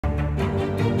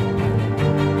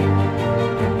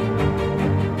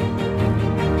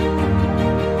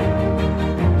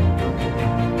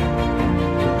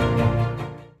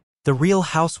The Real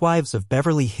Housewives of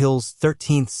Beverly Hills'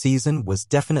 13th season was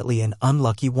definitely an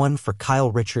unlucky one for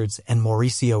Kyle Richards and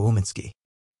Mauricio Umansky.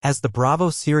 As the Bravo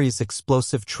series'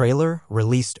 explosive trailer,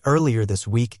 released earlier this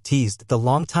week, teased, the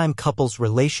longtime couple's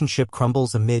relationship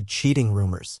crumbles amid cheating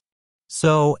rumors.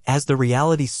 So, as the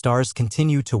reality stars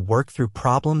continue to work through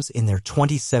problems in their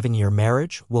 27-year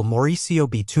marriage, will Mauricio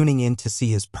be tuning in to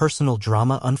see his personal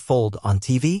drama unfold on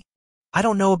TV? I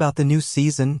don't know about the new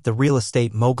season, the real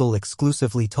estate mogul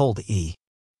exclusively told E!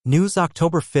 News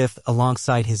October 5th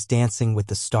alongside his Dancing with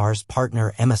the Stars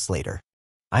partner Emma Slater.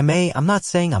 I'm not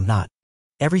saying I'm not.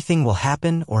 Everything will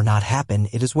happen or not happen,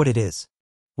 it is what it is.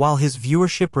 While his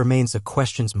viewership remains a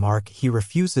question mark, he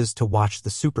refuses to watch the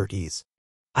supertease.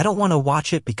 I don't want to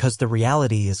watch it because the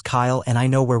reality is Kyle and I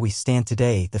know where we stand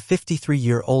today, the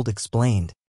 53-year-old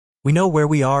explained. We know where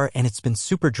we are and it's been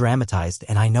super dramatized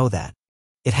and I know that.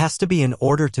 It has to be in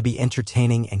order to be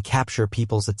entertaining and capture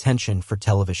people's attention for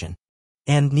television.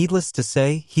 And needless to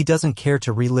say, he doesn't care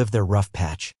to relive their rough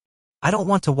patch. I don't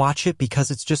want to watch it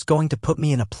because it's just going to put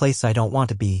me in a place I don't want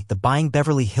to be, the Buying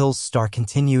Beverly Hills star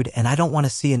continued, and I don't want to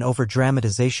see an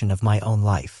over-dramatization of my own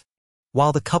life.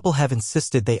 While the couple have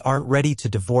insisted they aren't ready to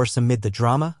divorce amid the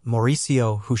drama,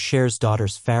 Mauricio, who shares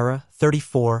daughters Farrah,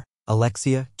 34,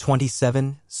 Alexia,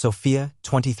 27, Sophia,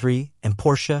 23, and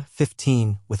Portia,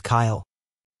 15, with Kyle,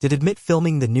 did admit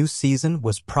filming the new season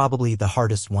was probably the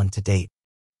hardest one to date.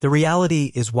 The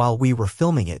reality is while we were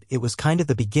filming it, it was kind of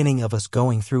the beginning of us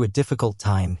going through a difficult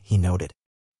time, he noted.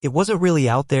 It wasn't really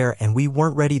out there and we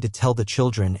weren't ready to tell the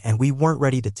children and we weren't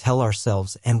ready to tell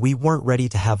ourselves and we weren't ready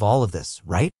to have all of this,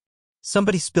 right?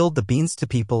 Somebody spilled the beans to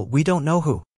people, we don't know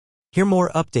who. Hear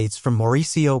more updates from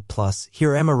Mauricio, plus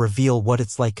hear Emma reveal what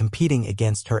it's like competing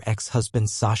against her ex-husband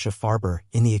Sasha Farber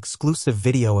in the exclusive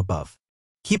video above.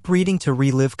 Keep reading to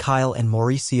relive Kyle and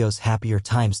Mauricio's happier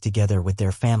times together with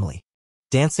their family.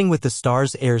 Dancing with the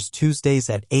Stars airs Tuesdays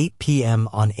at 8 p.m.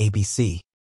 on ABC.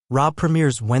 RHOBH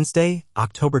premieres Wednesday,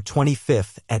 October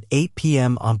 25th at 8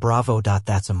 p.m. on Bravo.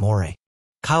 That's Amore.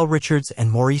 Kyle Richards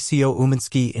and Mauricio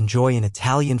Umansky enjoy an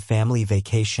Italian family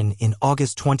vacation in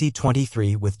August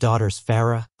 2023 with daughters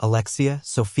Farrah, Alexia,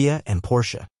 Sophia, and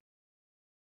Portia.